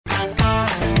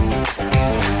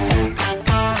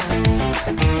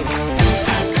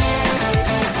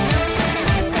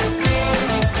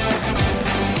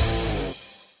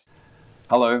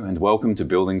Hello and welcome to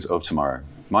Buildings of Tomorrow.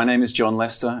 My name is John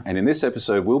Lester, and in this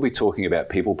episode we'll be talking about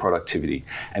people productivity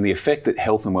and the effect that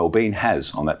health and wellbeing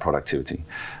has on that productivity.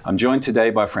 I'm joined today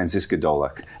by Franziska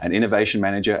Dolak, an Innovation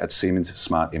Manager at Siemens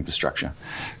Smart Infrastructure.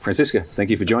 Franziska,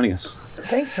 thank you for joining us.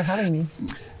 Thanks for having me.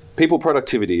 People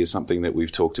productivity is something that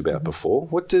we've talked about before.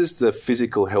 What does the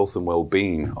physical health and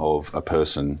well-being of a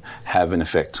person have an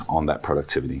effect on that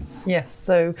productivity? Yes,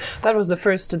 so that was the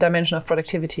first dimension of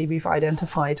productivity we've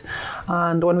identified.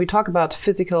 And when we talk about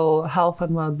physical health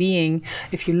and well-being,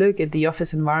 if you look at the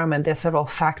office environment, there are several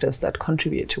factors that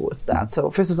contribute towards that.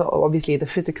 So first is obviously the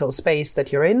physical space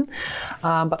that you're in,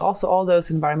 but also all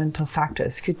those environmental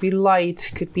factors. Could be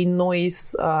light, could be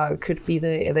noise, could be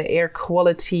the air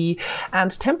quality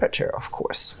and temperature, of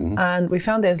course. And we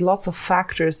found there's lots of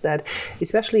factors that,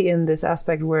 especially in this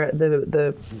aspect where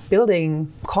the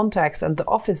building context and the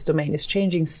office domain is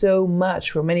changing so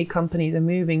much, where many companies are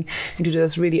moving into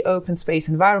those really open space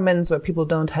environments where people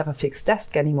don't have a fixed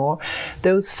desk anymore,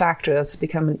 those factors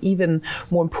become an even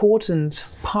more important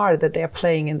part that they're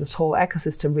playing in this whole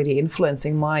ecosystem, really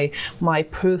influencing my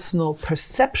personal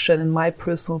perception and my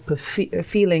personal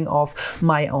feeling of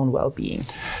my own well-being.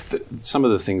 Some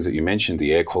of the things that you mentioned,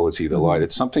 the air quality, the light,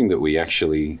 it's something that we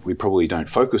probably don't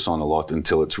focus on a lot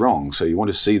until it's wrong. So you want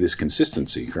to see this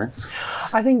consistency, correct?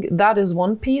 I think that is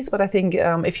one piece, but I think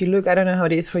if you look, I don't know how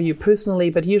it is for you personally,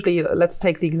 but usually let's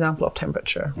take the example of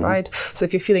temperature, right? So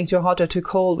if you're feeling too hot or too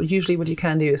cold, usually what you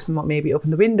can do is maybe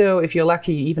open the window. If you're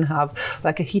lucky, you even have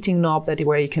like a heating knob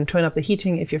where you can turn up the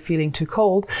heating if you're feeling too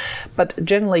cold. But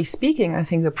generally speaking, I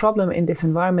think the problem in this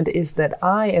environment is that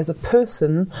I, as a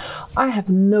person, I have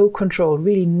no control,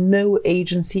 really no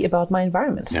agency about my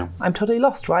environment. Yeah. I'm totally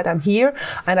lost, right? I'm here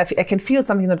and I can feel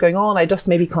something that's going on. I just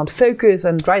maybe can't focus,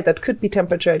 and right, that could be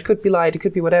temperature, it could be light, it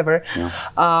could be whatever. Yeah.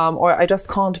 Or I just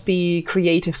can't be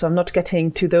creative, so I'm not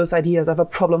getting to those ideas. I have a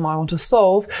problem I want to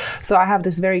solve. So I have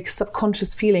this very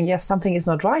subconscious feeling, yes, something is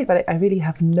not right, but I really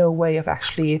have no way of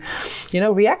actually,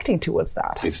 reacting towards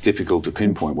that. It's difficult to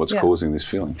pinpoint what's causing this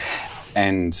feeling.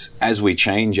 And as we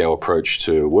change our approach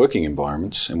to working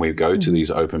environments and we go to these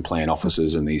open plan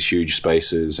offices and these huge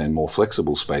spaces and more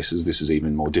flexible spaces, this is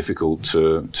even more difficult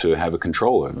to have a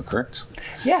control over, correct?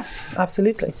 Yes,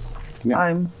 absolutely.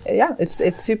 Yeah.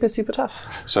 It's super, super tough.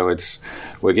 So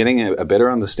we're getting a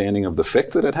better understanding of the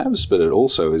effect that it has, but it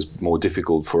also is more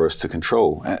difficult for us to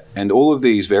control. And all of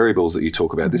these variables that you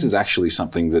talk about, this is actually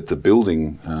something that the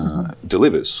building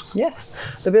delivers. Yes,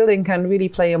 the building can really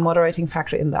play a moderating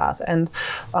factor in that. And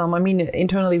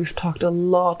internally we've talked a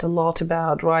lot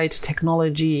about, right,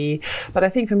 technology, but I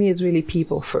think for me it's really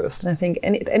people first. And I think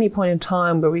at any point in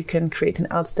time where we can create an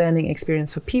outstanding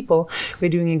experience for people,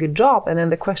 we're doing a good job. And then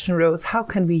the question arose, how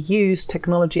can we use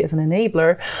technology as an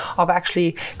enabler of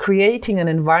actually creating an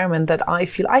environment that I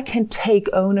feel I can take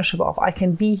ownership of? I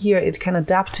can be here, it can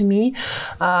adapt to me,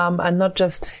 and not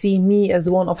just see me as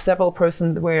one of several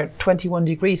persons where 21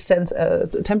 degrees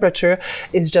temperature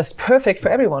is just perfect for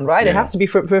everyone, right? Yeah. It has to be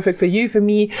perfect for you, for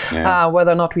me,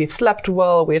 whether or not we've slept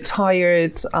well, we're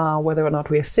tired, whether or not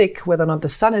we're sick, whether or not the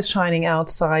sun is shining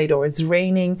outside or it's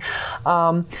raining.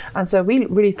 And so we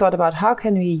really thought about how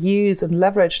can we use and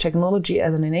leverage technology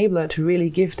as an enabler to really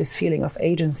give this feeling of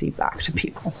agency back to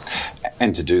people.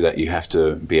 And to do that, you have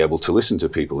to be able to listen to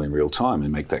people in real time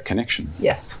and make that connection.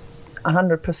 Yes.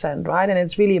 100%, right? And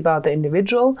it's really about the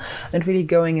individual and really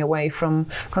going away from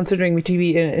considering me to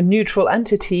be a neutral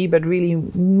entity, but really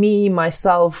me,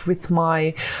 myself, with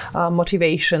my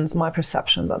motivations, my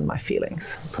perceptions and my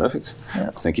feelings. Perfect. Yeah.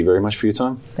 Thank you very much for your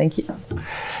time. Thank you.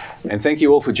 And thank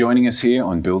you all for joining us here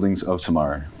on Buildings of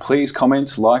Tomorrow. Please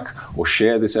comment, like, or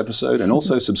share this episode, and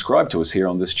also subscribe to us here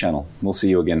on this channel. We'll see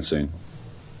you again soon.